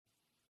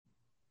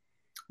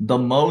The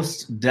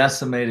most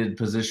decimated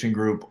position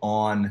group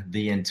on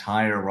the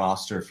entire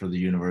roster for the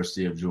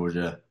University of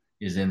Georgia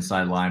is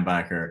inside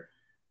linebacker.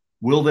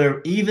 Will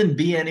there even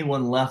be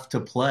anyone left to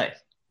play?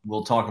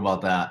 We'll talk about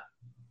that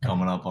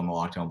coming up on the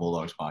Locked On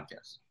Bulldogs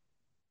podcast.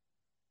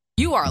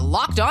 You are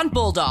Locked On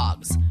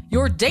Bulldogs,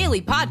 your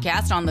daily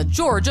podcast on the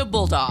Georgia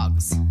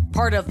Bulldogs,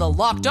 part of the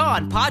Locked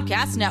On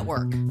Podcast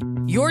Network,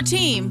 your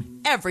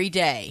team every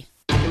day.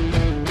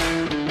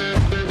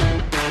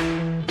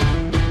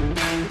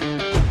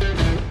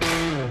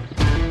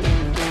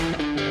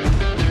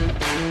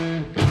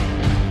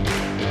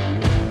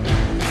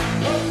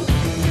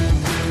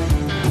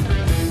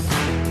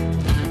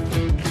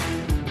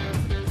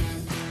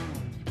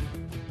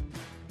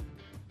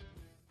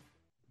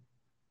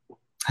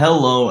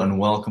 Hello and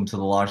welcome to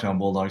the Locked On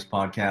Bulldogs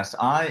podcast.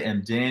 I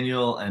am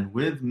Daniel, and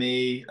with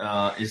me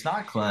is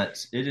not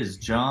Clint. It is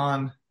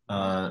John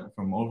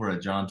from over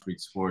at John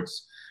Tweet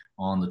Sports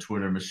on the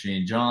Twitter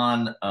machine.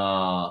 John,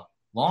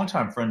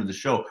 longtime friend of the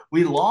show.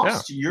 We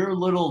lost your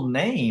little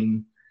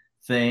name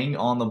thing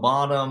on the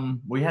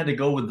bottom. We had to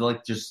go with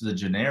just the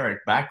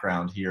generic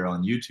background here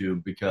on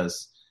YouTube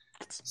because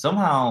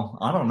somehow,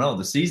 I don't know,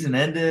 the season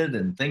ended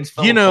and things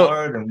fell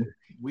apart. And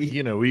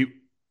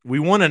we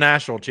won a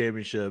national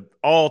championship.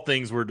 All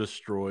things were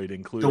destroyed,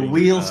 including the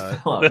wheels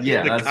fell up.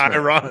 Yeah, the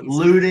Chirons, right.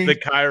 Looting, the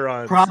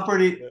Chirons.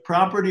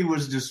 Property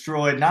was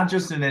destroyed, not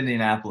just in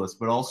Indianapolis,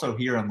 but also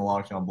here on the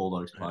Locked On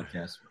Bulldogs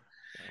podcast.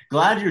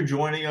 Glad you're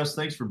joining us.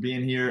 Thanks for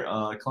being here.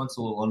 Clint's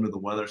a little under the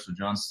weather, so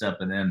John's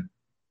stepping in.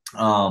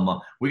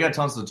 We got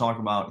tons to talk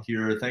about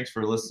here. Thanks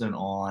for listening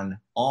on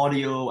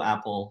audio,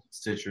 Apple,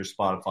 Stitcher,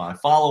 Spotify.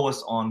 Follow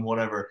us on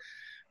whatever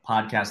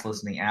podcast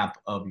listening app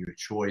of your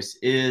choice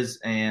is,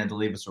 and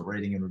leave us a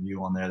rating and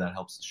review on there. That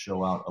helps the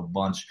show out a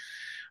bunch.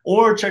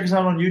 Or check us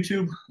out on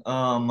YouTube,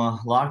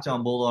 Locked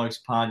On Bulldogs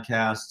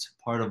podcast,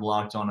 part of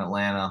Locked On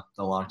Atlanta,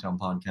 the Locked On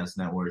Podcast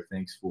Network.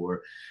 Thanks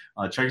for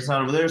checking us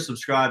out over there.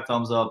 Subscribe,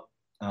 thumbs up,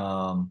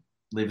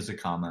 leave us a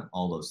comment,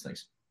 all those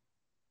things.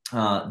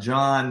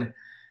 John,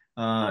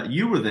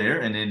 you were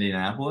there in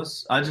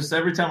Indianapolis.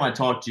 Every time I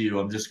talk to you,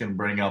 I'm just going to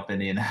bring up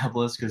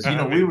Indianapolis because,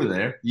 we were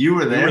there. You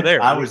were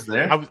there. I was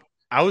there.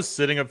 I was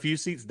sitting a few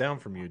seats down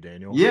from you,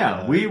 Daniel.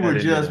 Yeah, we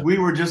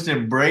were just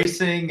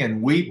embracing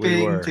and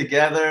weeping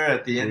together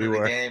at the end of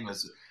the game.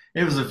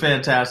 It was a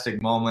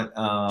fantastic moment.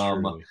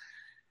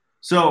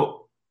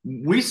 So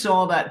we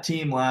saw that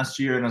team last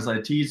year, and as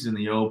I teased in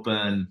the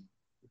open,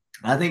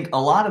 I think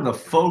a lot of the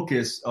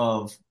focus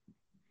of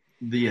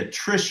the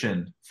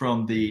attrition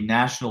from the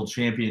national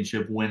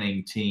championship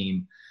winning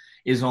team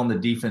is on the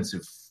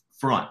defensive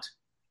front.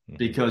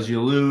 Because you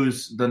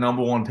lose the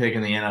number one pick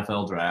in the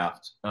NFL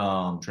draft,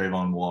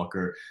 Trayvon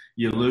Walker.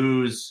 You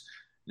lose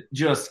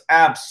just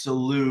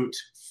absolute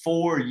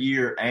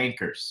 4-year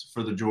anchors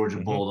for the Georgia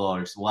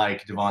Bulldogs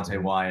like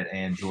Devontae Wyatt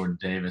and Jordan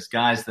Davis,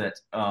 guys that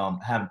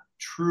have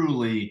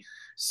truly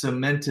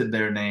cemented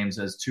their names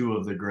as two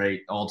of the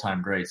great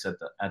all-time greats at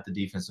the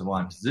defensive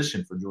line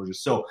position for Georgia.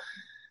 So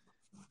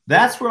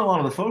that's where a lot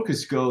of the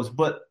focus goes.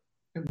 But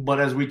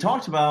as we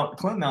talked about,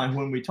 Clint and I,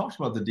 when we talked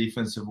about the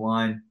defensive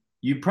line,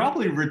 you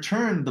probably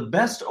returned the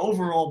best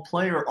overall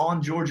player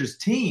on Georgia's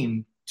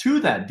team to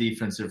that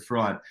defensive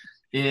front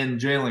in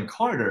Jalen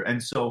Carter.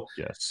 And so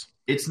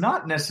it's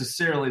not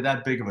necessarily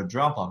that big of a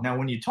drop-off. Now,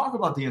 when you talk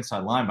about the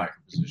inside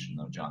linebacker position,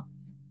 though, John,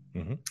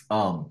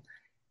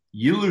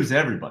 you lose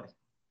everybody.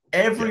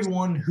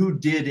 Everyone who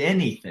did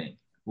anything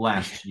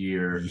last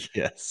year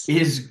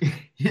is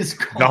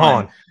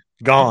gone.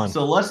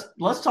 So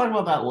let's talk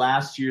about that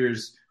last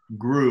year's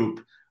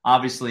group.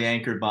 Obviously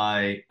anchored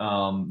by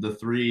the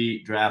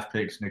 3 draft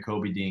picks,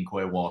 Nakobe Dean,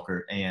 Quay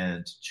Walker,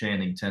 and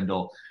Channing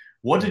Tindall.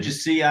 What did you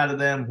see out of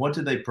them? What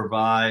did they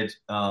provide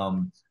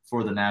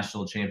for the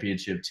national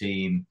championship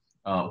team?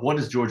 What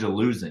is Georgia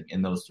losing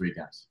in those 3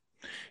 guys?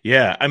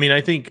 Yeah, I mean, I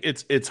think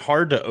it's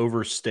hard to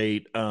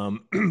overstate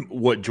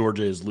what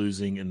Georgia is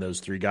losing in those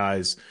 3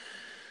 guys.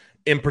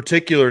 In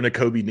particular,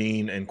 Nakobe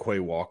Dean and Quay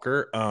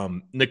Walker.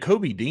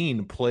 Nakobe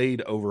Dean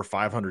played over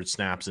 500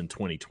 snaps in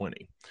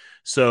 2020.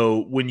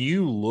 So when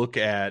you look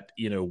at,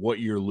 what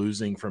you're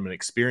losing from an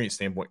experience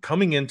standpoint,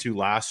 coming into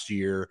last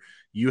year,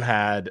 you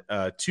had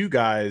 2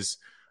 guys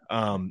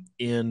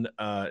in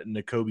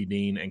Nakobe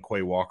Dean and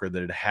Quay Walker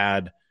that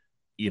had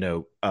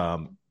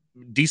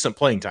decent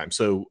playing time.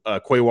 So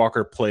Quay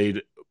Walker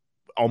played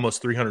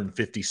almost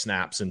 350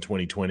 snaps in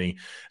 2020.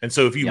 And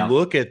so if you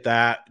look at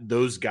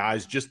those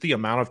guys, just the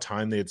amount of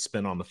time they had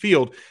spent on the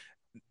field,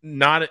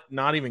 not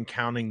even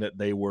counting that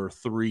they were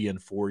 3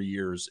 and 4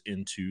 years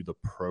into the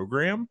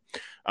program.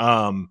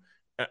 And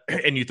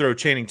you throw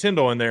Channing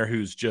Tindall in there,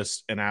 who's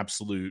just an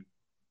absolute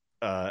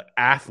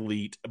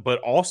athlete, but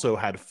also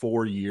had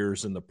 4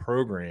 years in the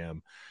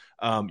program.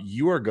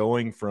 You are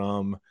going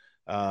from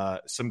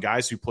some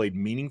guys who played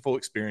meaningful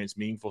experience,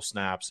 meaningful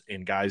snaps,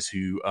 and guys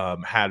who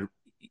had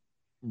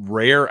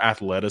rare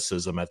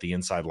athleticism at the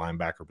inside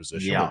linebacker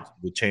position,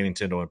 with Channing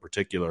Tindall in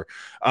particular.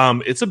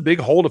 It's a big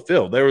hole to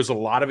fill. There was a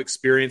lot of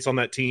experience on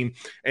that team,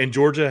 and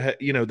Georgia,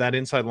 that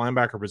inside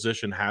linebacker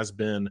position has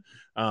been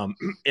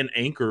an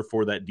anchor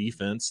for that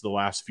defense the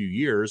last few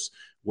years,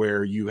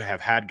 where you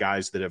have had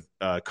guys that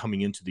have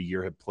coming into the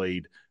year have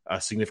played a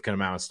significant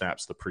amount of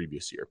snaps the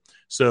previous year.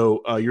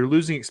 So you're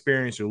losing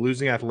experience, you're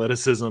losing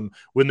athleticism.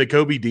 With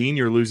Nakobe Dean,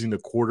 you're losing the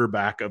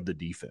quarterback of the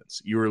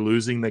defense. You are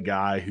losing the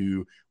guy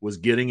who was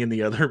getting in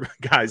the other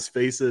guys'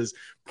 faces,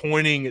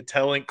 pointing,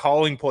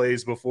 calling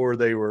plays before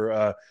they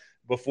were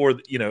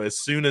as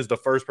soon as the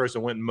first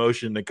person went in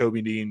motion,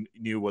 Nakobe Dean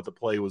knew what the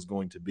play was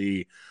going to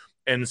be.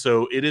 And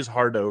so it is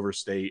hard to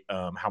overstate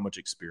how much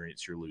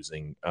experience you're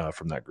losing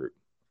from that group.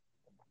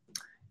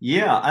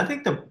 Yeah, I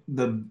think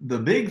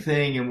the big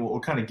thing, and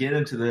we'll kind of get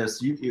into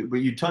this, but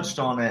you touched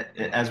on it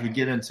as we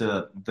get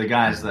into the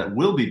guys that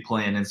will be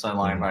playing inside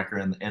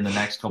linebacker in the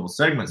next couple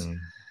segments. Mm-hmm.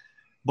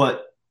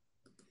 But,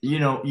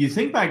 you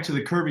think back to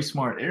the Kirby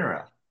Smart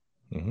era.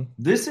 Mm-hmm.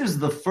 This is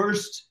the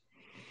first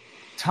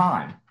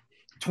time.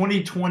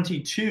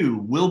 2022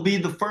 will be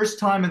the first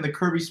time in the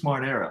Kirby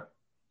Smart era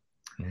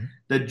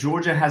that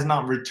Georgia has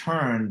not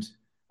returned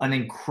an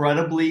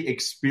incredibly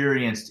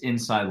experienced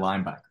inside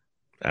linebacker.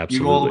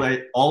 Absolutely. You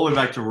go all the way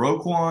back to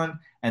Roquan,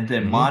 and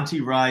then Monty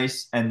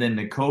Rice, and then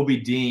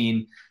Nakobe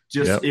Dean.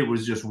 It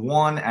was just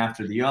one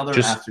after the other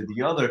after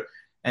the other.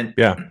 And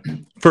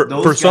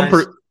for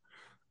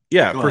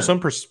some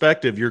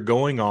perspective, you're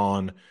going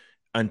on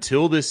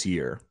until this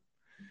year.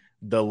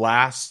 The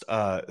last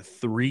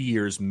 3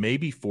 years,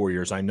 maybe 4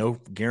 years, I know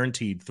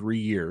guaranteed 3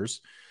 years,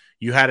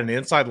 you had an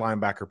inside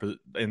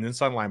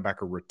linebacker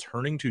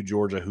returning to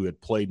Georgia who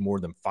had played more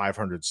than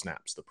 500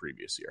 snaps the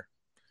previous year.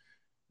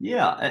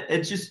 Yeah,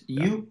 it's just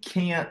you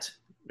can't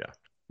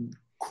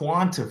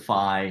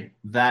quantify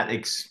that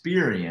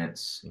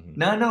experience. Mm-hmm.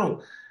 Now, I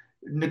know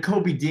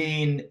Nakobe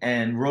Dean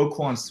and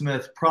Roquan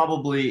Smith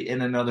probably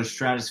in another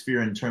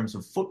stratosphere in terms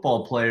of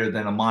football player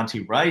than a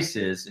Monty Rice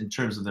is in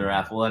terms of their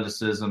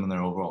athleticism and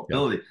their overall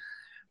ability.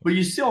 But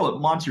you saw that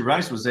Monty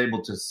Rice was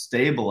able to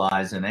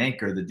stabilize and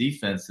anchor the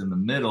defense in the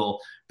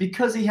middle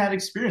because he had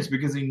experience,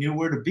 because he knew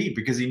where to be,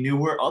 because he knew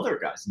where other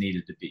guys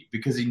needed to be,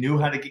 because he knew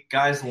how to get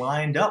guys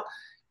lined up.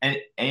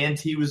 And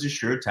he was a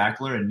sure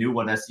tackler and knew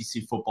what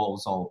SEC football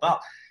was all about.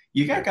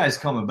 You got guys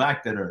coming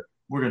back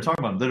we're going to talk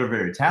about, that are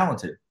very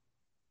talented.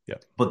 Yeah.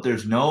 But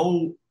there's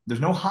no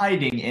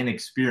hiding in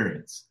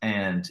experience,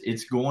 and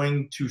it's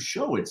going to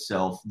show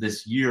itself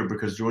this year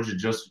because Georgia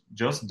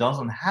just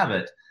doesn't have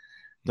it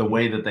the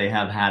way that they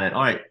have had it.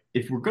 All right,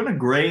 if we're going to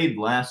grade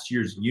last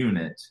year's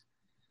unit,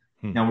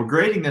 now we're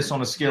grading this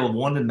on a scale of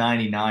 1 to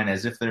 99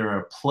 as if they're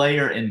a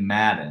player in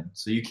Madden.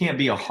 So you can't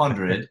be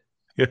 100.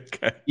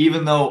 Okay.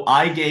 Even though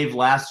I gave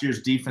last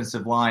year's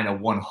defensive line a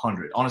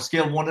 100. On a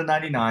scale of 1 to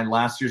 99,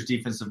 last year's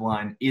defensive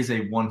line is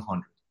a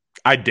 100.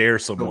 I dare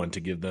someone to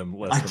give them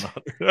less than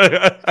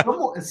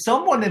 100.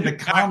 Someone in the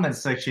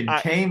comments section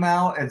came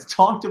out and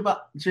talked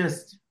about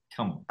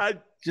come on.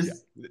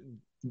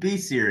 Be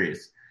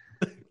serious.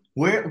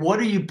 What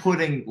are you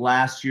putting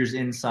last year's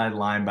inside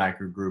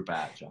linebacker group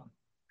at, John?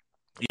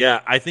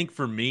 Yeah, I think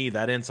for me,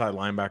 that inside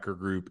linebacker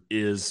group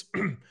is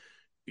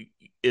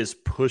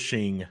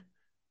pushing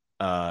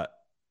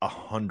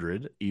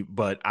 100,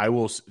 but I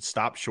will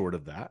stop short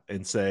of that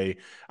and say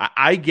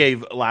I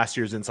gave last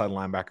year's inside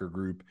linebacker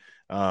group.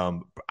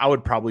 I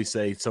would probably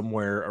say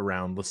somewhere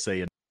around, let's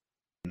say, a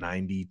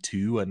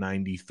 92, a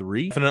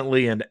 93,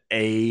 definitely an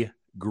A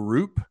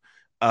group.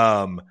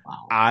 Wow.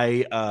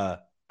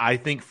 I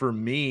think for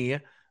me,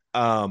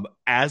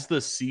 as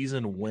the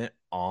season went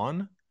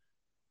on,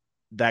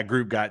 that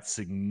group got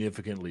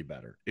significantly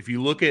better. If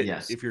you look at,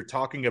 if you're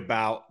talking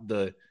about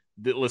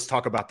let's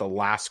talk about the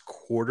last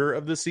quarter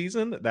of the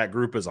season, that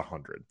group is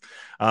 100.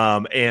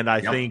 And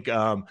I think,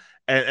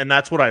 and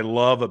that's what I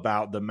love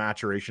about the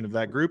maturation of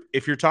that group.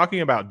 If you're talking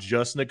about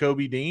just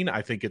Nakobe Dean,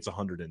 I think it's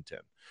 110.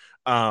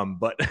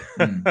 But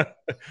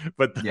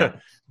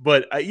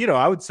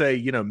I would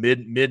say,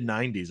 mid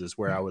 90s is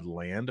where I would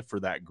land for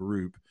that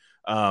group.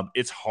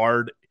 It's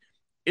hard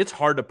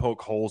to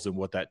poke holes in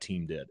what that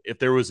team did. If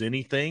there was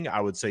anything, I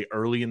would say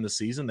early in the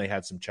season, they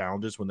had some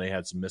challenges when they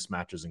had some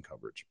mismatches in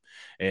coverage.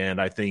 And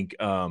I think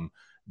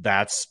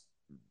that's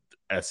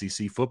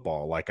SEC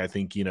football. Like, I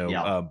think,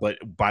 but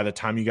by the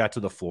time you got to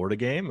the Florida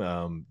game,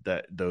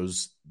 that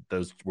those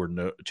were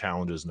no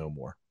challenges no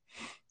more.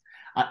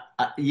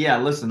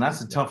 Listen,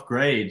 that's a tough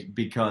grade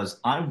because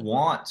I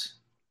want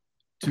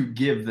to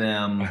give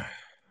them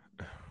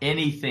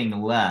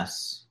anything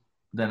less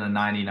than a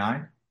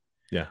 99.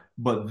 Yeah.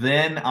 But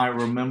then I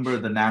remember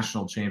the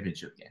national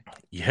championship game.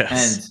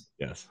 Yes.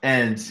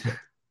 And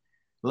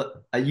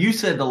you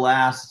said the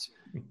last,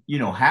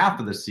 half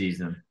of the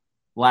season,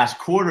 last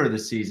quarter of the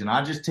season.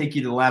 I'll just take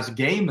you to the last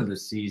game of the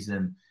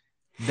season.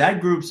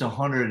 That group's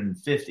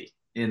 150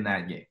 in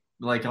that game.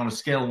 Like on a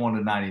scale of 1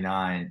 to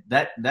 99,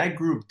 that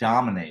group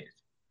dominated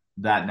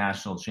that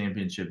national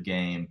championship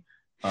game,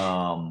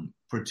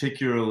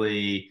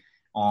 particularly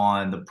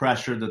on the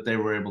pressure that they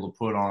were able to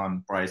put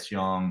on Bryce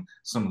Young,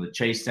 some of the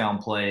chase down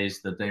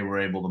plays that they were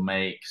able to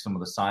make, some of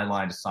the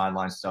sideline to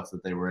sideline stuff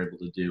that they were able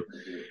to do.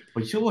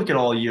 But you look at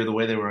all year, the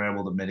way they were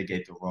able to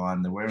mitigate the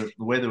run, the way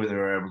they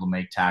were able to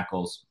make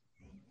tackles.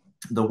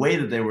 the way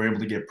that they were able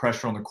to get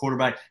pressure on the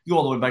quarterback. You go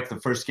all the way back to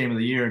the first game of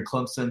the year in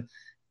Clemson.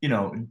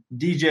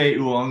 DJ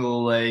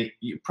Uiagalelei,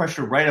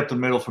 pressure right up the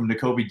middle from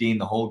Nakobe Dean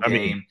the whole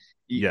game.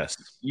 Yes.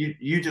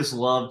 You just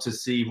love to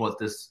see what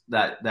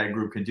that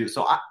group can do.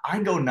 So I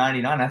go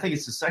 99. I think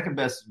it's the second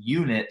best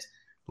unit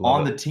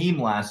on the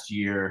team last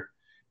year.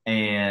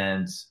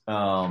 And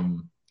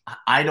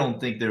I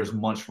don't think there's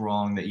much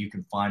wrong that you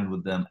can find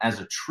with them as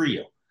a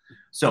trio.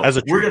 So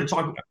we're going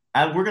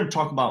to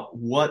talk about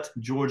what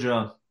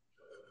Georgia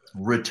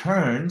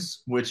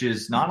returns, which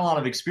is not a lot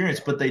of experience,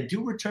 but they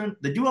do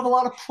have a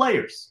lot of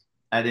players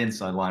at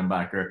inside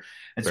linebacker.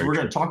 And so we're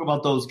going to talk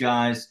about those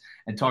guys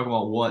and talk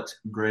about what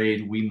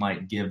grade we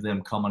might give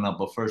them coming up.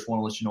 But first, I want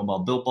to let you know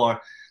about Built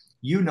Bar.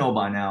 You know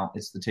by now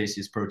it's the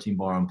tastiest protein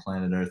bar on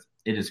planet Earth.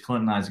 It is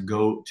Clint and I's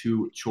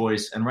go-to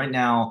choice. And right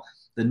now,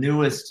 the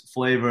newest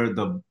flavor,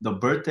 the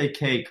birthday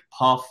cake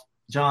puff.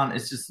 John,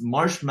 it's just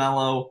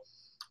marshmallow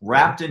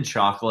wrapped in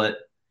chocolate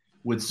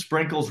with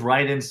sprinkles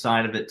right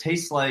inside of it.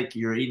 Tastes like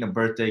you're eating a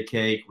birthday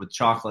cake with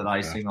chocolate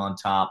icing on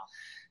top.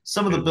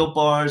 Some of the Built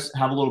Bars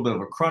have a little bit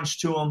of a crunch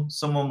to them.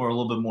 Some of them are a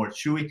little bit more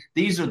chewy.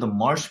 These are the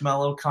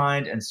marshmallow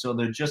kind, and so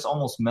they're just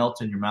almost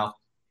melt in your mouth.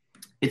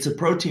 It's a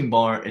protein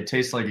bar. It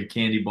tastes like a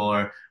candy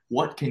bar.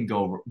 What can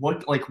go?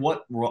 What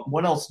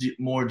else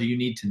more do you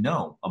need to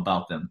know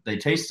about them? They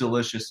taste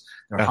delicious.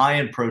 They're high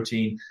in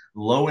protein,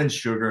 low in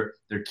sugar.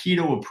 They're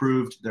keto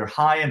approved. They're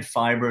high in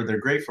fiber. They're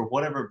great for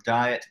whatever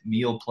diet,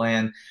 meal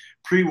plan,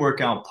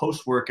 pre-workout,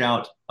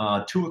 post-workout,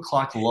 2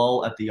 o'clock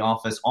lull at the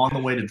office, on the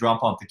way to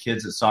drop off the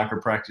kids at soccer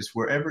practice.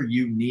 Wherever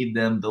you need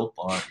them, Built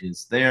Bar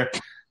is there.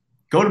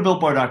 Go to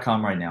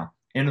BuiltBar.com right now.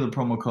 Enter the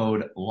promo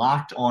code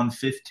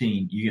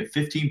LOCKEDON15. You get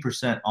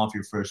 15% off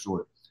your first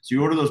order. So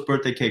you order those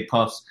birthday cake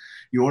puffs.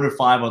 You order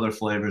 5 other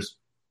flavors,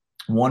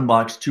 1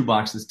 box, 2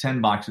 boxes,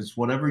 10 boxes,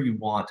 whatever you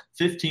want.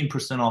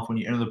 15% off when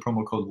you enter the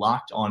promo code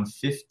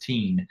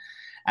LOCKEDON15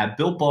 at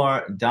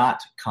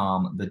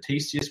BuiltBar.com, the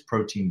tastiest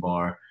protein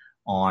bar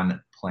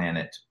on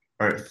planet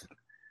Earth.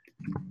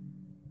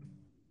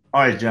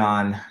 All right,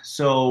 John.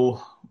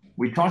 So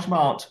we talked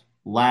about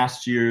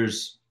last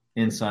year's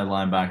inside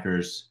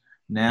linebackers.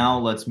 Now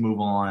let's move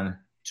on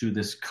to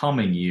this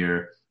coming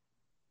year.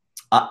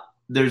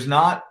 There's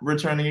not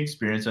returning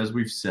experience, as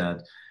we've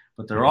said,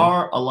 but there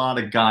are a lot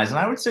of guys. And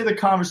I would say the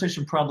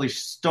conversation probably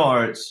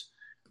starts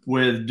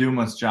with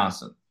Dumas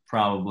Johnson,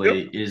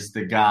 is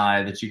the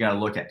guy that you got to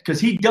look at. Because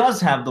he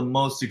does have the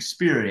most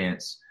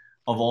experience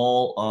of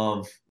all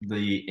of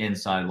the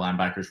inside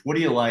linebackers. What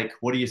do you like?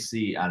 What do you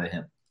see out of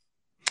him?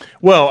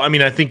 Well, I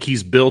mean, I think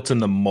he's built in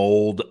the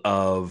mold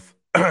of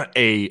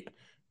a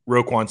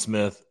Roquan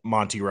Smith,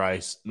 Monty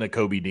Rice,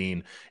 Nakobe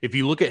Dean. If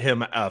you look at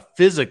him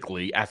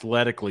physically,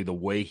 athletically, the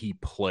way he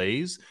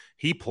plays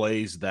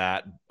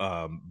that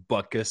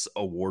Butkus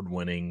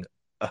award-winning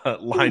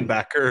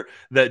linebacker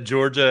that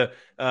Georgia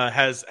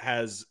has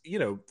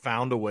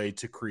found a way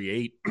to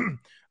create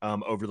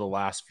over the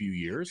last few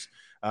years.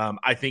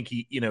 I think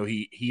he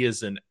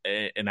is an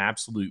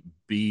absolute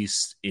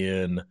beast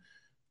in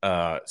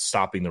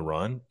stopping the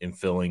run and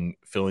filling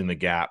the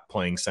gap,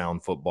 playing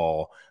sound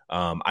football.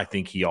 I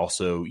think he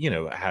also,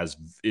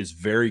 is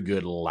very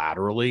good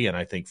laterally. And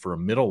I think for a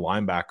middle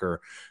linebacker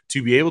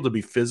to be able to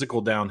be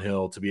physical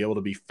downhill, to be able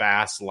to be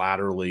fast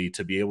laterally,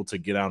 to be able to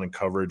get out in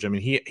coverage. I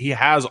mean, he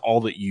has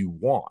all that you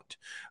want.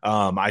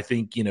 I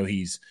think,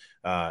 he's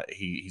a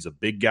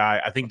big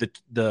guy. I think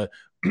that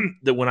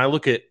that when I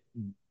look at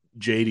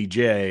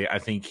JDJ, I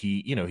think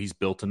he's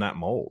built in that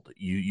mold.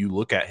 You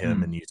look at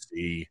him and you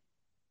see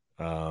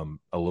a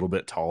little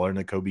bit taller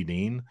than Nakobe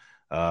Dean,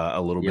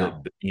 a little bit,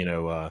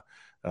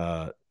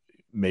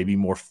 maybe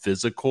more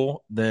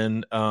physical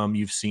than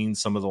you've seen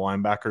some of the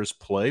linebackers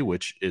play,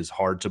 which is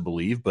hard to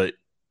believe, but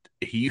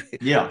he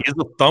is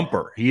a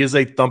thumper. He is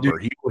a thumper.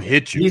 Dude, he will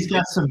hit you. He's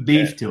got some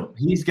beef to him.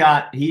 He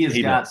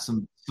has got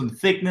some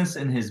thickness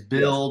in his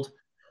build.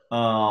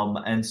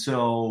 And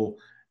so,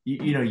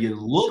 you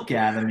look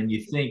at him and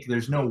you think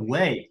there's no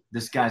way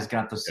this guy's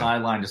got the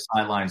sideline to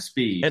sideline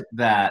speed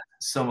that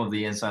some of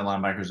the inside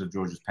linebackers of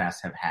Georgia's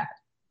past have had.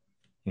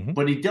 Mm-hmm.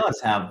 But he does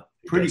have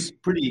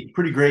pretty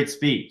great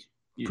speed.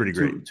 Pretty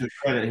great. To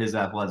credit his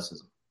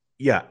athleticism.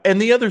 Yeah.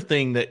 And the other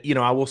thing that,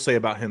 I will say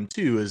about him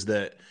too is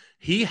that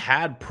he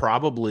had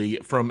probably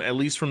at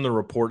least from the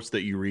reports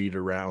that you read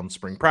around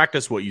spring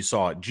practice, what you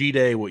saw at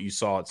G-Day, what you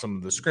saw at some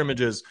of the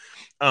scrimmages,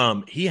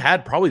 he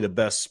had probably the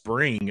best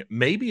spring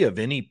maybe of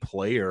any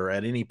player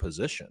at any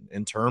position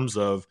in terms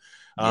of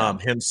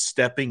him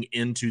stepping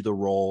into the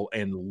role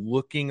and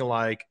looking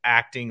like,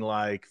 acting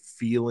like,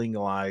 feeling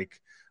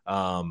like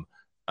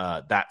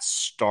that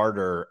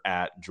starter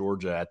at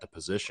Georgia at the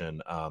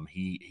position.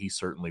 He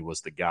certainly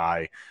was the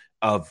guy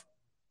of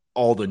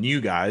all the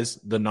new guys,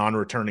 the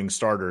non-returning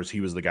starters. He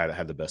was the guy that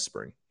had the best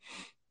spring.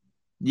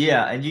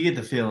 Yeah, and you get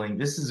the feeling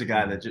this is a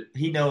guy that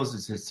he knows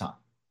it's his time.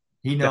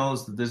 He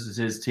knows that this is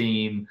his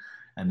team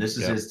and this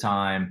is his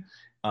time,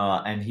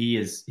 and he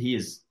is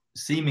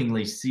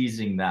seemingly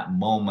seizing that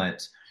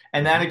moment.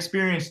 And that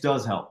experience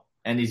does help.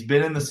 And he's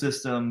been in the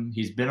system.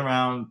 He's been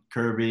around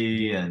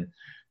Kirby and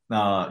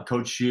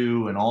Coach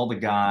Shu and all the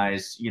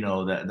guys,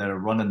 that are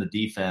running the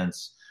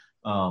defense.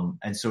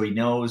 And so he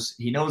knows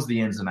the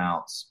ins and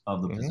outs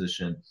of the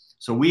position.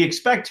 So we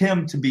expect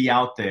him to be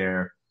out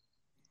there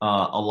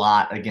a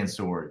lot against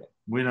Oregon.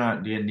 We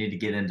don't need to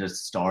get into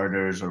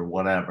starters or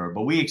whatever,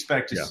 but we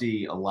expect to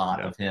see a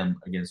lot of him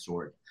against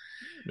Oregon.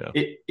 Yeah.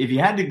 If you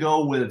had to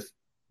go with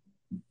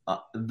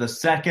the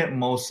second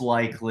most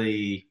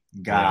likely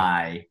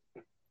guy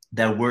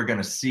that we're going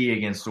to see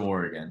against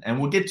Oregon, and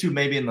we'll get to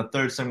maybe in the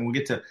third segment, we'll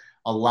get to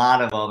a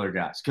lot of other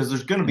guys because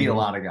there's going to be a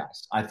lot of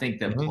guys, I think,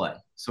 that play.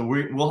 So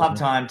we'll have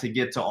time to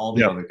get to all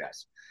the other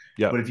guys.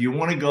 Yeah. But if you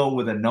want to go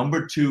with a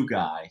number 2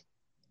 guy,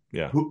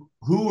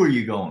 who are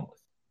you going with?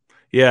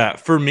 Yeah,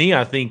 for me,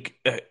 I think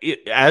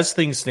as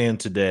things stand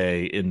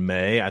today in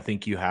May, I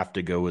think you have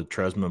to go with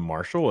Tresman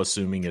Marshall,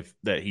 assuming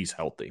that he's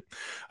healthy.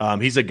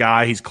 He's a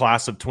guy, he's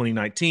class of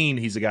 2019.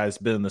 He's a guy that's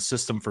been in the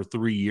system for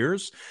 3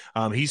 years.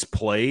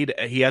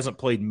 He hasn't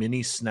played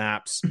many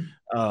snaps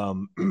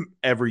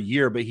every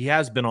year, but he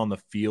has been on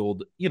the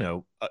field,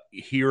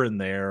 here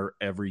and there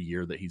every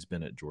year that he's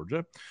been at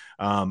Georgia.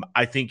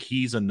 I think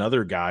he's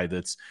another guy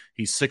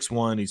he's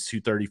 6'1", he's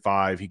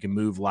 235. He can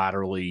move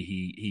laterally.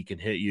 He can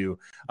hit you.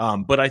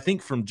 But I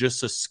think from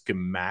just a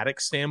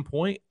schematic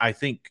standpoint, I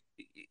think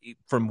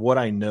from what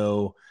I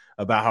know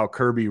about how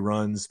Kirby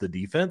runs the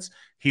defense,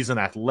 he's an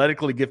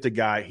athletically gifted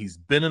guy. He's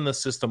been in the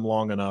system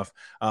long enough.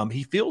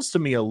 He feels to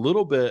me a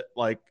little bit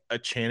like a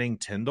Channing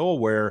Tindall,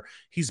 where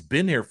he's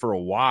been here for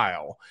a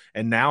while,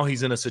 and now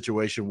he's in a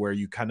situation where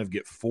you kind of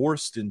get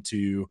forced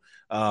into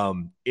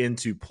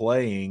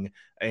playing.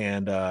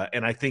 And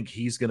I think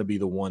he's going to be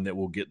the one that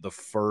will get the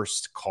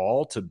first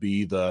call to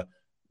be the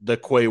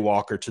Quay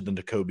Walker to the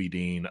Nakobe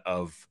Dean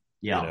of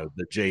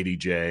the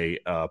JDJ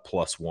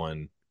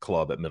 +1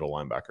 club at middle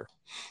linebacker.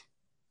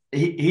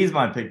 He's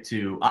my pick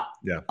too.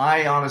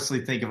 I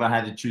honestly think if I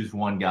had to choose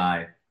one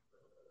guy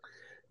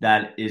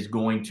that is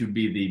going to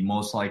be the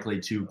most likely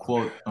to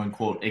quote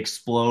unquote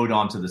explode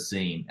onto the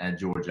scene at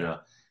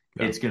Georgia,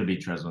 it's going to be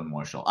Tresman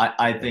Marshall.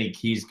 I think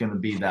he's going to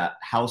be that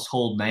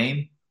household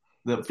name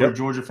for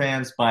Georgia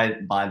fans by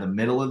the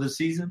middle of the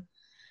season.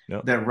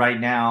 That right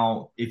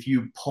now, if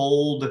you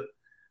polled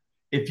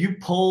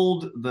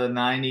the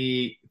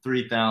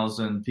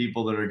 93,000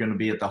 people that are going to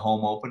be at the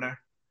home opener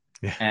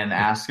and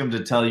ask them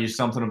to tell you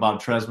something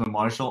about Tresman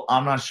Marshall,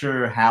 I'm not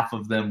sure half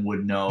of them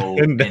would know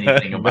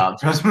anything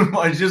about Tresman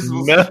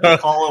Marshall.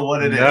 Let's call it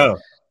what it is.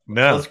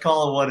 Let's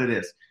call it what it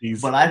is.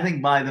 But I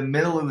think by the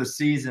middle of the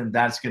season,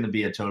 that's going to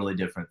be a totally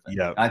different thing.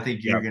 I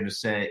think you're going to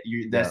say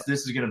this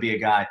is going to be a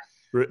guy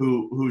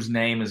whose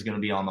name is going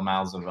to be on the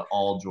mouths of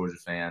all Georgia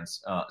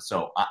fans.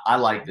 So I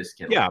like this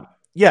kid.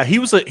 Yeah, he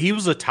was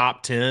a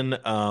top 10.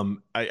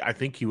 I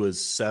think he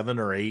was 7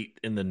 or 8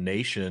 in the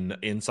nation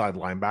inside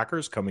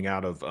linebackers coming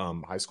out of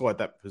high school at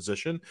that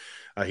position.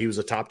 He was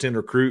a top 10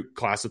 recruit,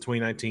 class of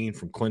 2019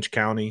 from Clinch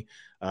County,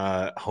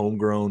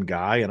 homegrown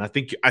guy. And I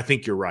think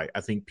you're right.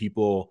 I think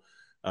people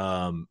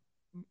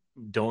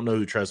don't know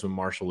who Tresman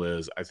Marshall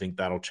is. I think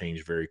that'll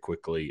change very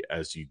quickly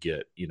as you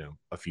get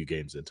a few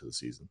games into the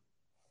season.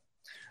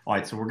 All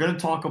right, so we're going to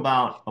talk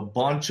about a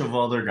bunch of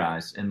other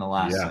guys in the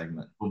last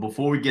segment. But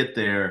before we get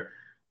there,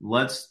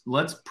 let's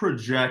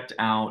project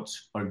out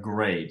a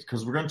grade,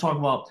 because we're going to talk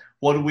about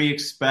what do we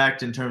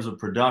expect in terms of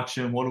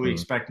production, what do we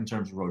expect in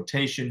terms of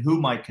rotation, who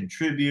might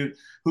contribute,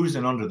 who's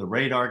an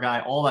under-the-radar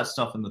guy, all that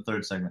stuff in the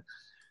third segment.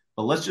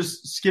 But let's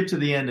just skip to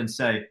the end and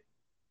say,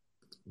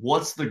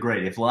 what's the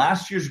grade? If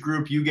last year's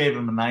group you gave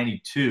them a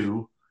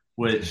 92,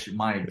 which,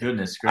 my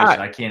goodness gracious,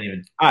 I can't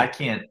even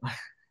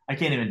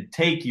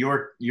take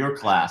your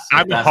class.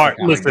 I don't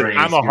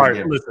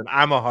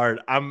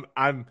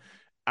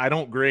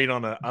grade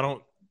on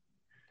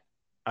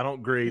I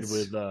don't grade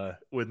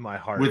with my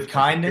heart. With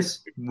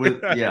kindness?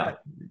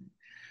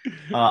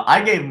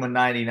 I gave him a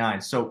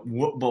 99. So,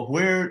 but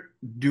where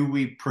do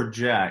we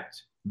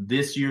project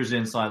this year's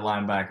inside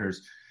linebackers?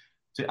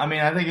 I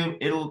think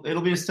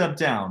it'll be a step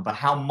down, but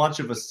how much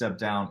of a step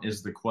down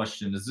is the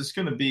question? Is this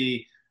going to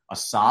be a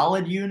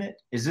solid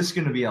unit? Is this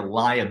going to be a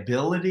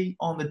liability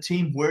on the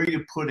team? Where are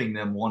you putting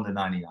them 1 to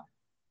 99?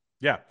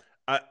 Yeah,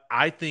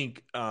 I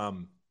think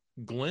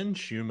Glenn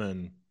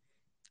Schumann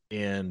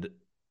and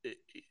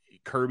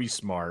Kirby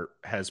Smart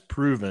has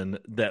proven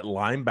that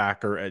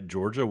linebacker at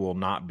Georgia will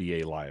not be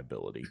a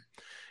liability.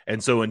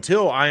 And so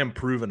until I'm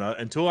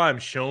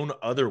shown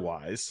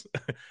otherwise,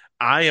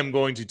 I am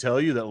going to tell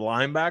you that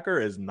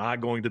linebacker is not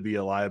going to be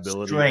a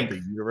liability at the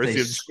University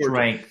of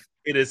Georgia.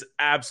 It is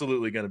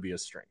absolutely going to be a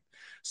strength.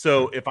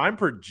 So if I'm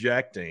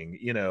projecting,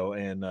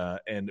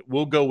 and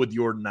we'll go with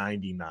your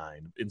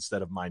 99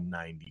 instead of my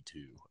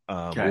 92.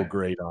 We'll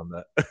grade on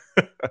the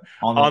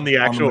on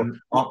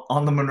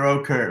the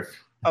Monroe curve.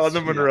 On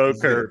the Monroe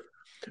curve.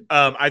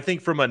 I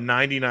think from a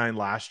 99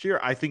 last year,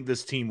 I think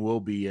this team will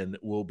be in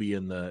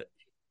the,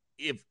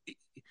 if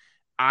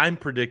I'm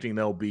predicting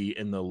they'll be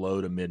in the low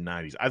to mid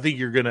 90s. I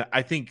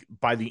think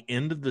by the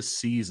end of the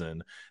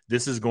season,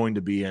 this is going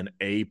to be an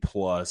A+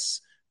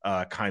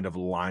 kind of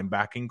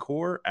linebacking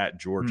core at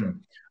Georgia.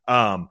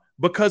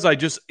 Because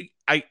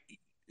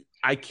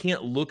I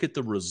can't look at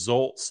the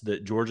results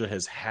that Georgia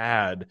has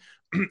had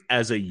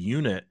as a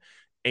unit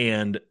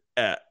and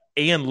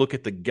look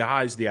at the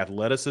guys, the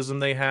athleticism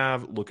they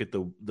have, look at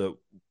the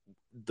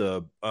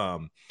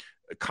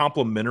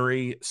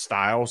complementary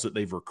styles that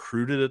they've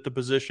recruited at the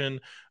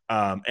position,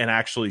 and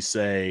actually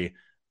say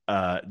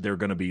they're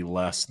going to be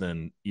less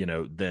than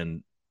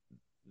an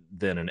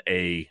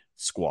A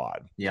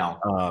squad. Yeah.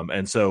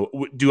 And so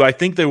do I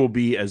think they will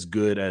be as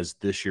good as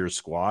this year's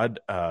squad?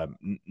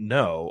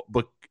 No,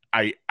 but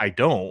I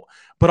don't.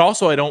 But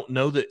also I don't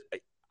know that.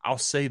 I'll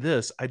say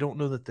this. I don't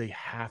know that they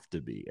have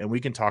to be. And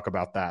we can talk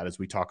about that as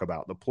we talk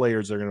about the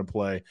players they're going to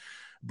play.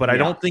 But I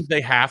don't think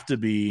they have to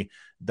be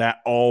that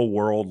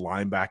all-world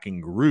linebacking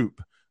group.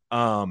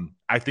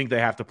 I think they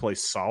have to play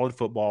solid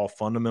football,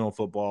 fundamental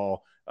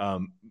football,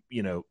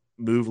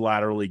 move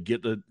laterally,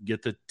 get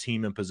the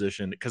team in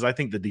position, because I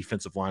think the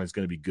defensive line is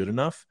going to be good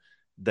enough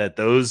that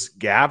those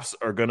gaps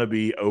are going to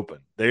be open.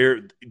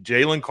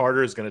 Jalen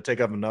Carter is going to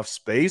take up enough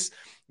space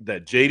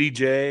that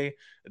JDJ,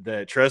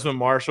 that Tresman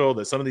Marshall,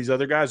 that some of these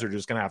other guys are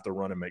just going to have to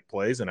run and make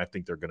plays, and I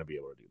think they're going to be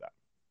able to do that.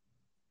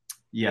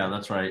 Yeah,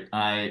 that's right.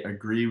 I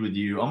agree with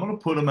you. I'm going to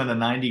put them at a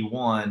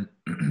 91,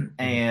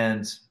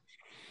 and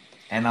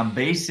I'm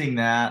basing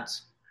that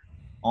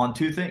on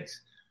two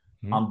things.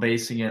 Mm-hmm. I'm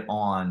basing it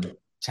on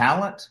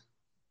talent,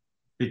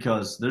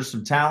 because there's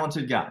some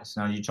talented guys.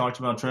 Now, you talked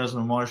about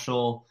Tresman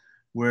Marshall,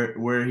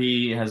 where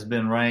he has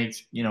been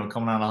ranked,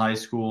 coming out of high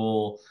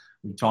school.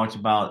 We talked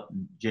about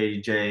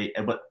JJ,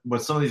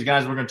 but some of these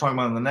guys we're going to talk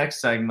about in the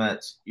next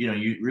segment,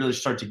 you really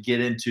start to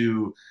get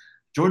into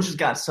Georgia's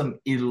got some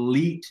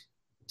elite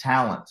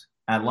talent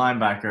at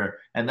linebacker,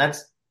 and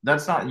that's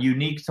not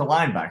unique to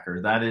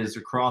linebacker. That is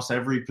across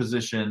every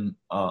position,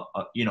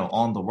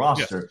 on the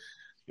roster. Yes.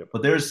 Yep.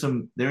 But there's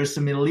some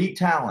elite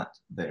talent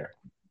there.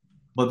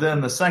 But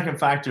then the second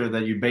factor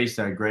that you base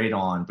that grade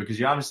on, because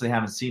you obviously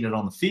haven't seen it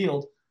on the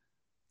field,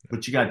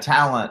 but you got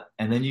talent,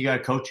 and then you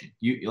got coaching.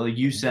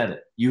 You said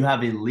it. You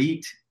have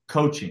elite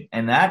coaching,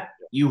 and that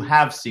you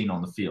have seen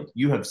on the field.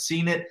 You have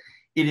seen it.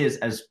 It is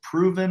as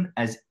proven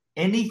as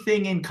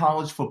anything in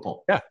college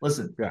football. Yeah.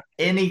 Listen,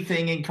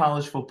 anything in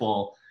college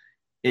football,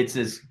 is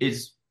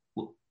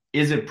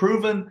it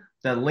proven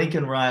that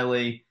Lincoln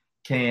Riley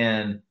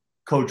can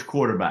coach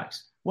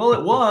quarterbacks? Well,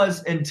 it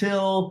was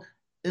until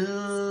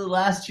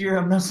last year.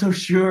 I'm not so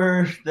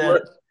sure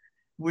that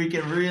we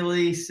can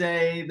really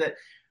say that.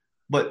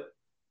 But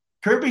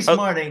Kirby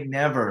Smart ain't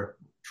never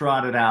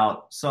trotted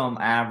out some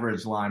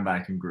average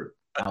linebacking group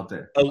out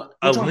there.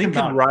 A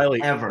Lincoln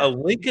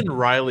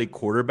Riley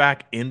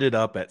quarterback ended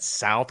up at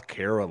South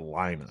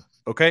Carolina.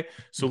 Okay,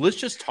 so let's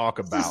just talk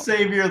about the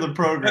savior of the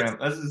program.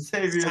 That's the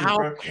savior of the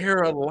program. South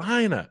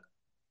Carolina.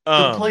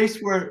 The place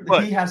where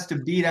he has to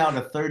beat out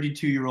a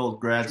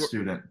 32-year-old grad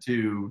student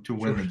to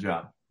win the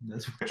job.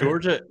 That's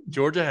where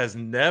Georgia has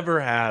never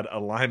had a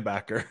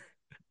linebacker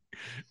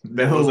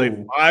that was a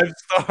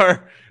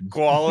 5-star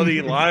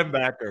quality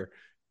linebacker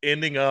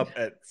ending up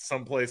at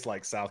someplace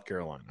like South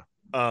Carolina.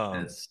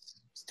 It's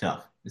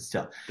tough. It's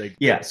tough.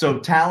 So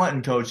talent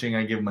and coaching,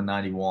 I give them a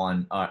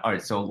 91. All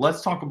right, so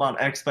let's talk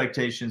about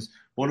expectations.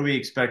 What do we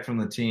expect from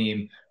the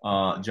team?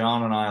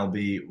 John and I will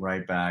be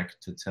right back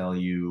to tell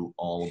you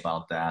all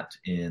about that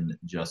in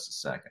just a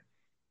second.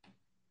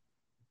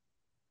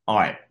 All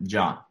right,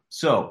 John.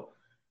 So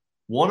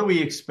what do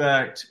we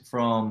expect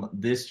from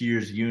this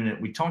year's unit?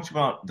 We talked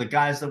about the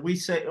guys that we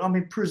say,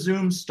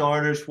 presumed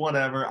starters,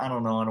 whatever. I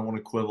don't know. I don't want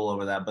to quibble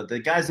over that. But the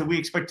guys that we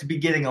expect to be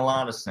getting a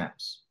lot of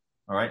snaps,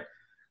 all right?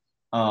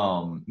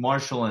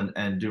 Marshall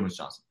and Dumas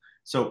Johnson.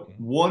 So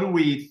what do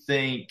we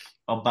think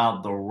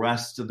about the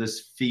rest of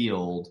this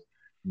field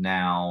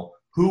now?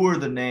 Who are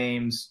the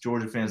names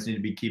Georgia fans need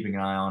to be keeping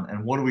an eye on,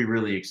 and what do we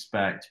really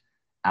expect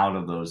out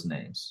of those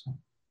names?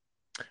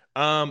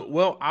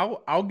 Well,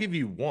 I'll give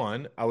you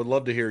one. I would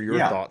love to hear your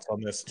thoughts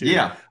on this too.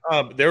 Yeah.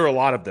 There are a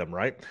lot of them,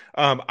 right?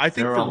 I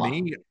think for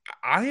me,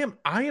 I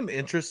am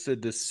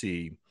interested to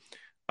see,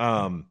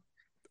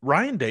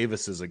 Ryan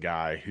Davis is a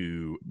guy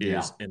who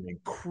is an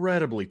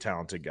incredibly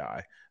talented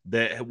guy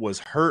that was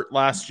hurt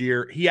last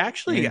year. He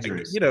actually,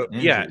 injuries.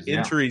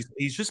 Injuries.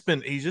 He's just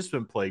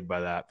been plagued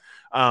by that.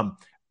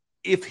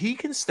 If he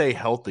can stay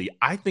healthy,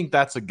 I think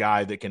that's a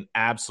guy that can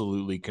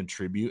absolutely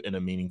contribute in a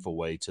meaningful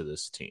way to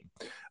this team.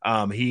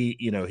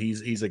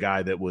 He's a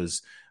guy that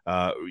was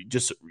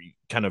just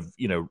kind of,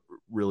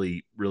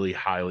 really, really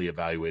highly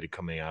evaluated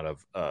coming out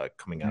of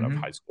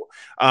high school.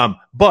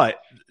 But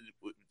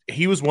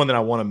he was one that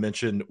I want to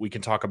mention. We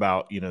can talk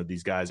about,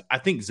 these guys. I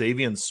think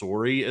Xavier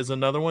Sori is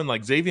another one.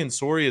 Like Xavier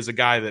Sori is a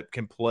guy that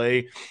can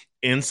play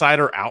inside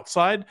or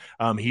outside.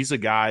 He's a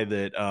guy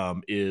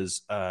that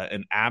is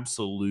an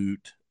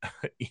absolute,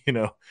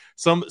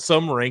 some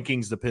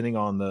rankings, depending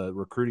on the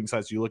recruiting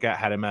sites you look at,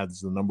 had him as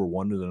the number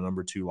 1 to the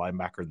number 2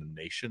 linebacker in the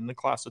nation in the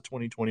class of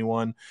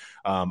 2021.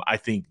 I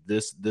think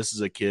this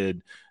is a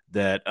kid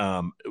that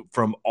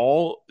from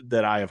all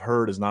that I have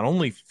heard is not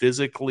only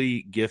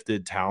physically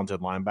gifted,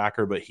 talented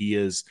linebacker, but he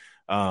is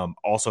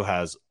also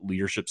has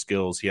leadership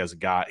skills. He's a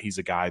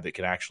guy that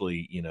can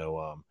actually,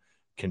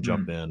 can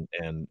jump in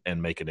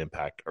and make an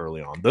impact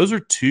early on. Those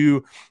are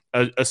two,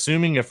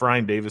 assuming if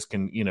Ryan Davis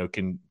can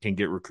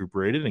get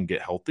recuperated and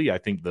get healthy, I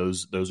think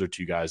those are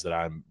two guys that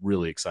I'm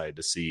really excited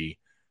to see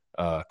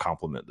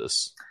complement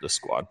this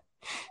squad.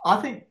 I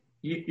think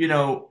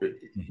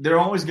they're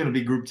always going to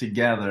be grouped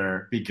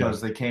together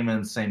because they came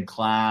in the same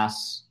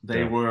class.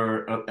 They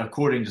were,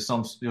 according to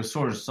some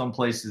some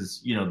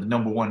places, the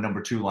number one,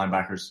 number two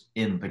linebackers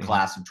in the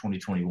class of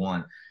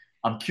 2021.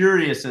 I'm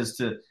curious as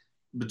to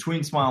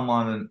between Smael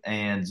Mondon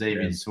and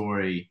Xavier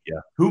Sorey,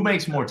 who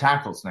makes more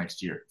tackles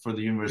next year for the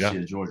University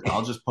of Georgia?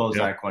 I'll just pose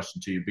that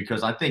question to you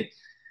because I think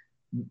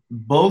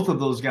both of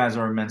those guys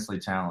are immensely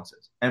talented.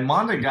 And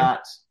Mondon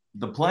got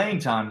the playing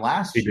time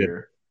last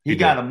year. He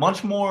got a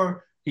much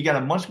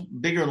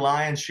bigger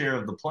lion's share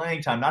of the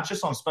playing time, not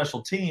just on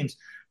special teams,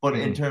 but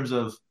in terms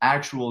of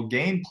actual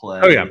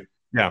gameplay.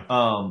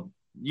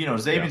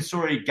 Xavier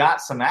Sorey got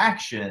some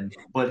action,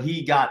 but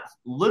he got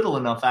little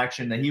enough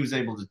action that he was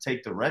able to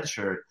take the red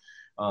shirt.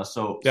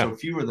 So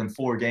fewer than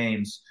 4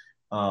 games.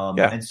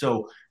 And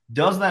so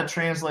does that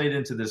translate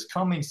into this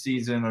coming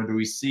season, or do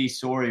we see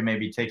Sorey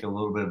maybe take a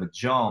little bit of a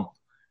jump?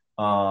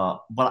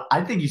 But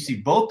I think you see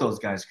both those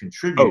guys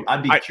contribute.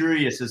 I'd be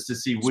curious as to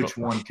see which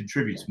one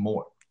contributes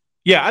more.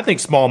 Yeah, I think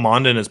Smael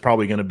Mondon is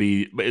probably going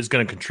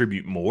to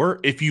contribute more.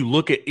 If you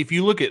look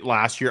at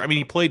last year, I mean,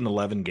 he played in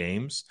 11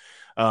 games.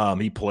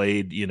 He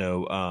played,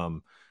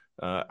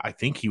 I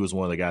think he was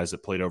one of the guys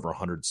that played over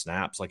 100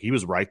 snaps. Like he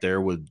was right there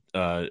with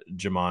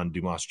Jamon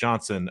Dumas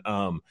Johnson.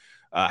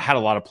 Had a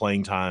lot of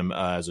playing time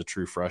as a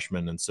true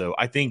freshman, and so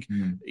I think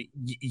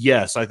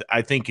yes,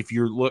 I think if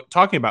you're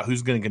talking about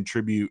who's going to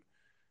contribute,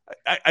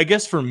 I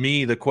guess for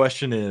me the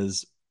question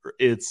is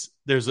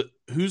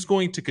who's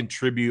going to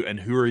contribute and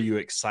who are you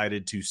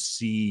excited to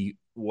see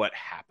what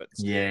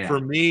happens? Yeah. For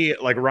me,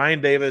 like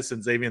Ryan Davis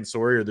and Xavier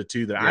Sorey are the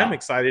two that I'm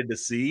excited to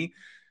see.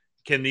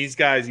 Can these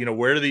guys,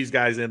 where do these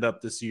guys end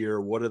up this year?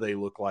 What do they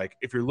look like?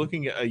 If you're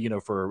looking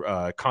at,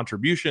 for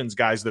contributions,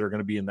 guys that are going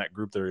to be in that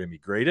group that are going to be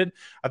graded,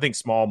 I think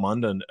Smael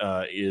Mondon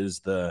is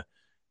the,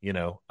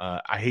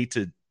 I hate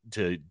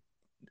to,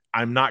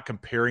 I'm not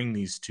comparing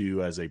these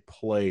two as a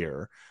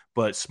player,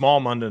 but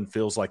Smael Mondon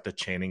feels like the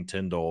Channing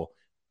Tindall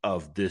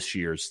of this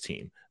year's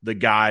team, the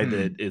guy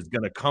that is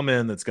going to come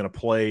in, that's going to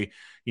play,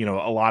 a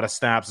lot of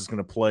snaps, is going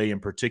to play in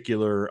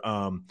particular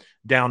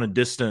down and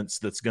distance.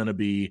 That's going to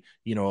be,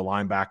 a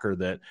linebacker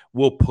that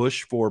will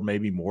push for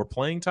maybe more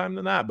playing time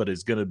than that, but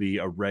is going to be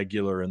a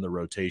regular in the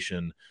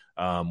rotation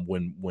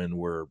when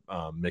we're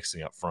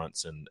mixing up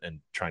fronts and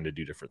trying to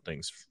do different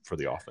things for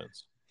the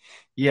offense.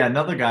 Yeah.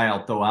 Another guy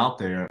I'll throw out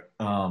there,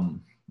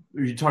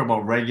 you talk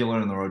about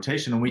regular in the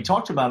rotation, and we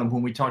talked about him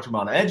when we talked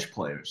about edge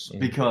players,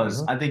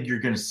 because I think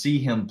you're going to see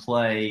him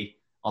play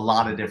a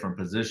lot of different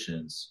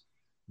positions.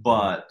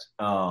 But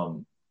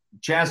Chaz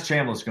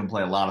Chambliss going to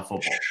play a lot of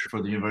football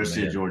for the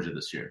University of Georgia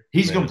this year.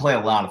 He's going to play a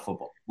lot of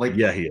football. He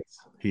is.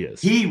 He is.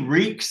 He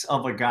reeks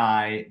of a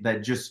guy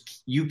that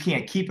just you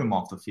can't keep him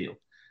off the field.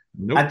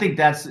 Nope. I think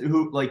that's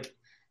who,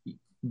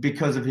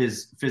 because of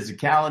his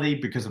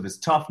physicality, because of his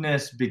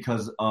toughness,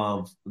 because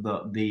of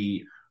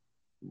the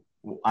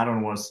I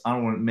don't want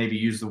to maybe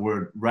use the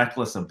word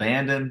reckless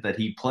abandon that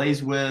he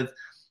plays with,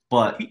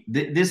 but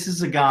this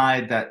is a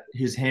guy that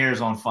his hair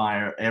is on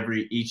fire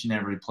each and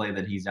every play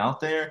that he's out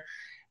there.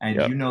 And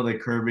that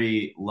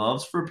Kirby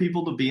loves for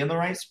people to be in the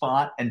right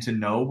spot and to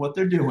know what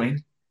they're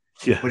doing.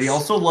 Yes. But he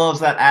also loves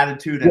that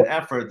attitude and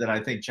effort that I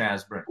think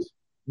Chaz brings.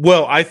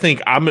 Well, I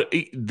think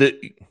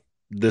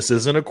this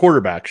isn't a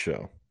quarterback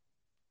show.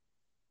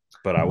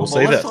 But I will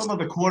say this. Let's talk about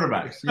the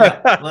quarterbacks.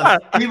 Yeah,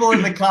 people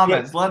in the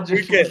comments.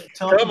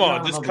 Come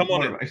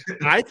on.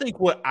 I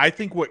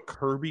think what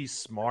Kirby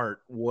Smart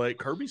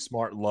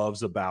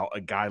loves about a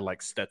guy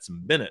like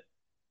Stetson Bennett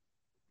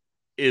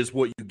is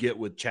what you get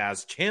with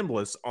Chaz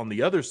Chambliss on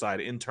the other side,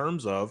 in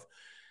terms of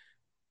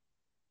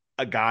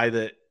a guy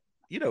that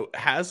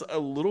has a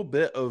little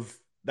bit of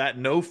that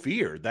no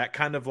fear, that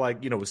kind of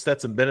with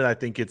Stetson Bennett, I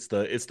think it's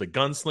the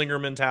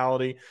gunslinger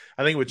mentality.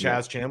 I think with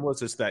Chaz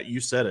Chambliss, it's that, you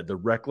said it, the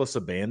reckless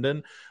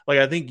abandon.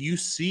 I think you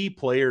see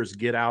players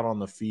get out on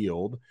the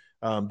field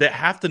that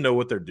have to know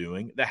what they're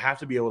doing, that have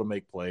to be able to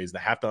make plays, that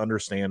have to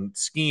understand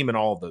scheme and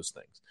all of those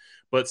things.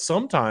 But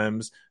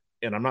sometimes,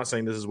 and I'm not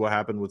saying this is what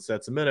happened with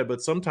Stetson Bennett,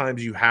 but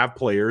sometimes you have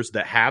players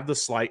that have the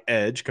slight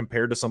edge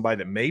compared to somebody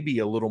that may be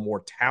a little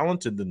more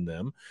talented than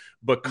them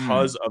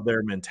because of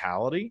their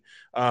mentality.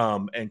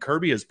 And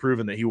Kirby has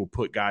proven that he will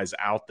put guys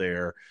out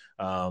there,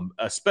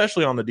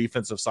 especially on the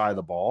defensive side of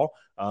the ball,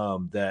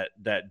 that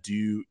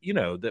do,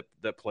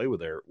 that play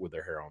with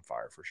their hair on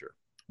fire for sure.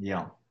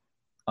 Yeah.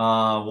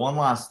 One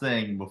last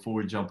thing before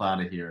we jump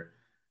out of here.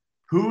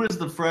 Who is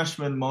the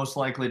freshman most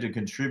likely to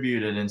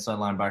contribute at inside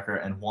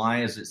linebacker, and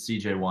why is it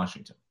C.J.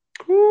 Washington?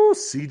 Ooh,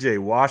 C.J.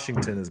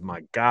 Washington is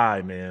my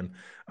guy, man.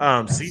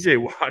 C.J.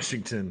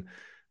 Washington.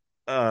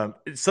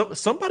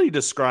 Somebody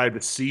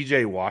described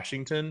C.J.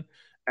 Washington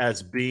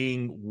as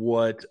being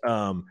what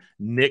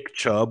Nick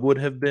Chubb would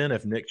have been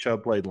if Nick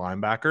Chubb played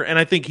linebacker. And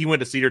I think he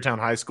went to Cedartown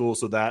High School,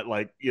 so that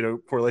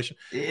correlation.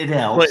 It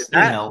helps. But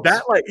It helps.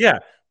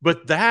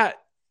 But that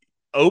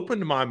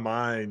opened my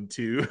mind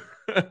to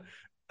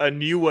a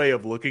new way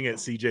of looking at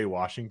CJ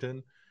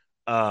Washington.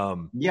 I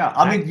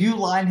mean, you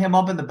line him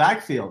up in the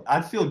backfield.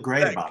 I'd feel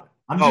great about it.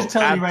 I'm just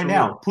telling you right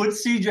now, put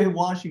CJ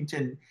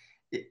Washington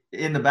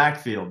in the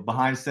backfield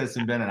behind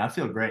Stetson Bennett. I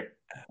feel great.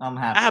 I'm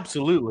happy.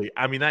 Absolutely.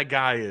 I mean, that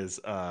guy is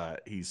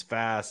he's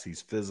fast,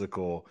 he's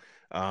physical.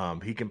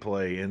 He can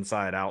play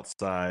inside,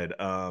 outside.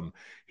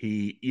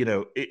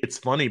 It's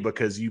funny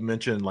because you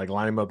mentioned like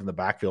line him up in the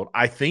backfield.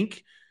 I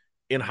think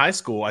in high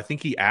school,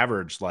 he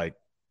averaged like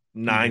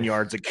 9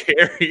 yards a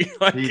carry.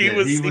 Like he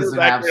was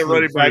back there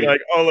running back like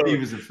all over. He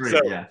was a freak,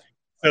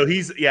 So he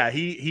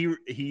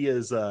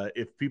is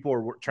if people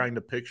are trying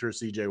to picture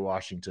CJ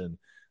Washington,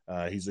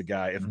 he's a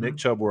guy. If Nick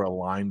Chubb were a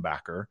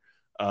linebacker,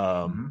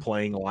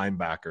 playing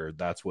linebacker,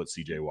 that's what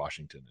CJ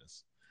Washington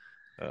is,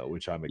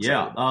 which I'm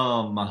excited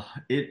about.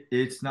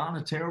 It's not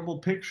a terrible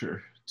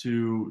picture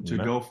to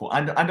go for.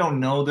 I don't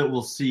know that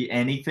we'll see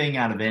anything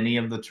out of any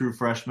of the true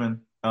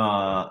freshmen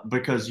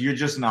because you're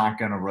just not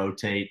going to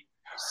rotate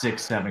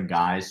 6-7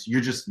 guys.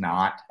 You're just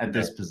not at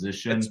this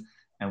position.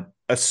 And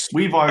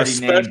we've already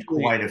named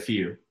quite a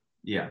few.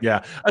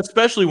 Yeah.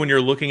 Especially when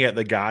you're looking at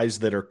the guys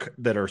that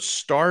are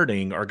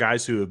starting are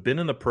guys who have been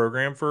in the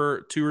program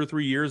for 2 or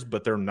 3 years,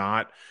 but they're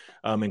not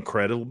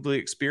incredibly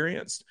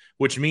experienced,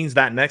 which means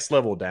that next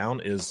level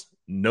down is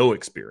no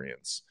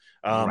experience.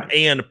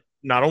 And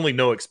not only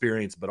no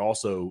experience, but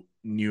also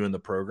new in the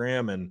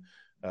program. And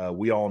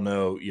we all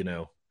know,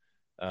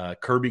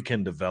 Kirby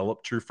can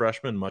develop true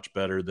freshmen much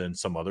better than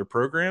some other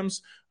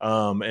programs,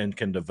 and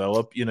can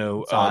develop,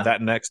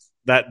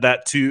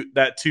 that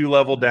two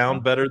level down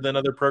better than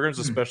other programs,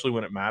 especially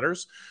when it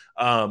matters.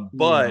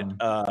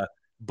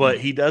 But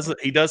he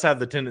does have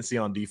the tendency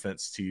on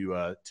defense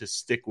to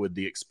stick with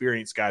the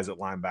experienced guys at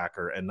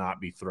linebacker and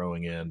not be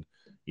throwing in,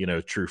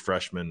 true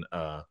freshmen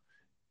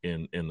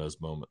in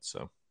those moments.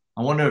 So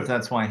I wonder if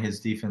that's why his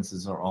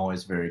defenses are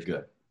always very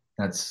good.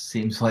 That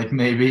seems like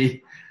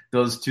maybe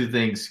those two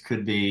things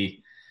could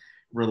be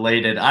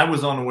related. I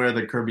was unaware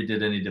that Kirby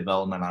did any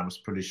development. I was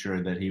pretty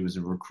sure that he was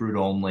a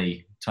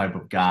recruit-only type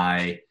of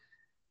guy,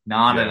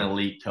 not an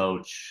elite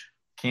coach.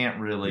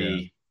 Can't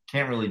really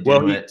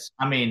do it.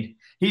 I mean,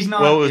 he's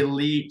not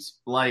elite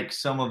like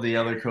some of the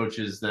other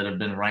coaches that have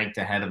been ranked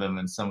ahead of him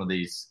in some of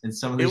these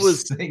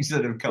things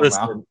that have come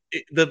out.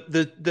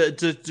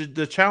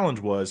 The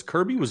challenge was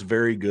Kirby was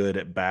very good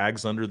at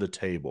bags under the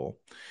table.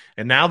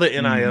 And now that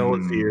NIL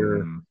is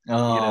here,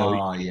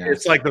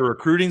 it's like the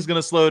recruiting's going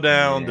to slow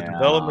down, the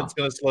development's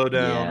going to slow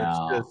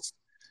down. It's just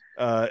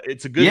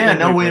it's a good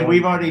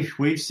thing.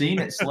 We've seen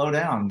it slow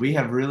down. We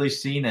have really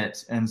seen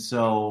it, and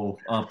so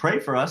pray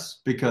for us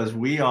because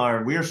we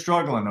are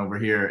struggling over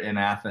here in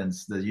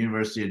Athens. The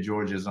University of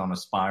Georgia is on a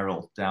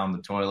spiral down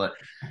the toilet.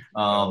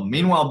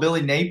 Meanwhile,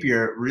 Billy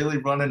Napier really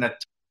running a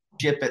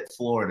ship at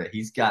Florida.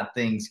 He's got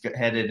things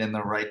headed in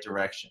the right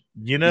direction.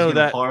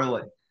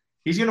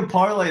 He's going to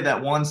parlay that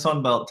one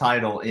Sun Belt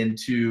title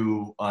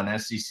into an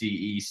SEC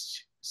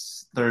East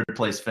third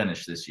place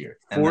finish this year,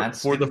 and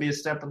that's going to be a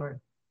step in the right.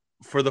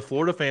 For the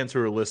Florida fans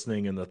who are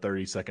listening in the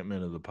 32nd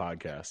minute of the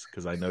podcast,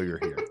 because I know you're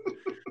here,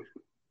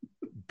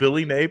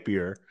 Billy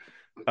Napier,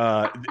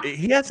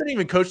 he hasn't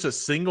even coached a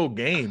single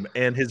game,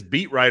 and his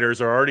beat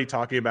writers are already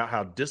talking about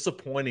how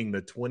disappointing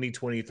the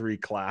 2023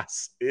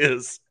 class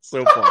is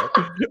so far.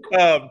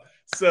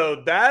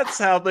 So that's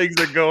how things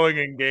are going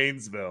in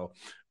Gainesville.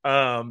 He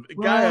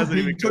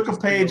took a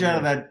page out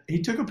of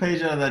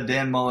that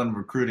Dan Mullen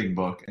recruiting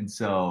book, and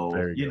so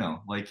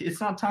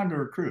it's not time to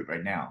recruit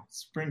right now. It's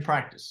spring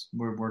practice.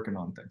 We're working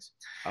on things.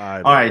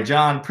 All right,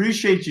 John,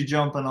 appreciate you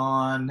jumping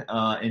on.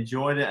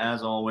 Enjoyed it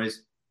as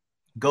always.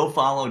 Go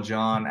follow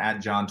John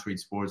at John Tweet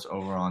Sports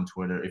over on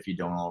Twitter. If you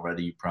don't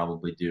already, you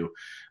probably do.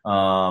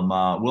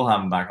 We'll have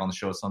him back on the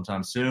show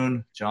sometime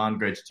soon. John,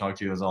 great to talk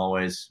to you as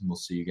always. We'll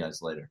see you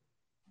guys later.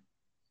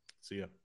 See ya.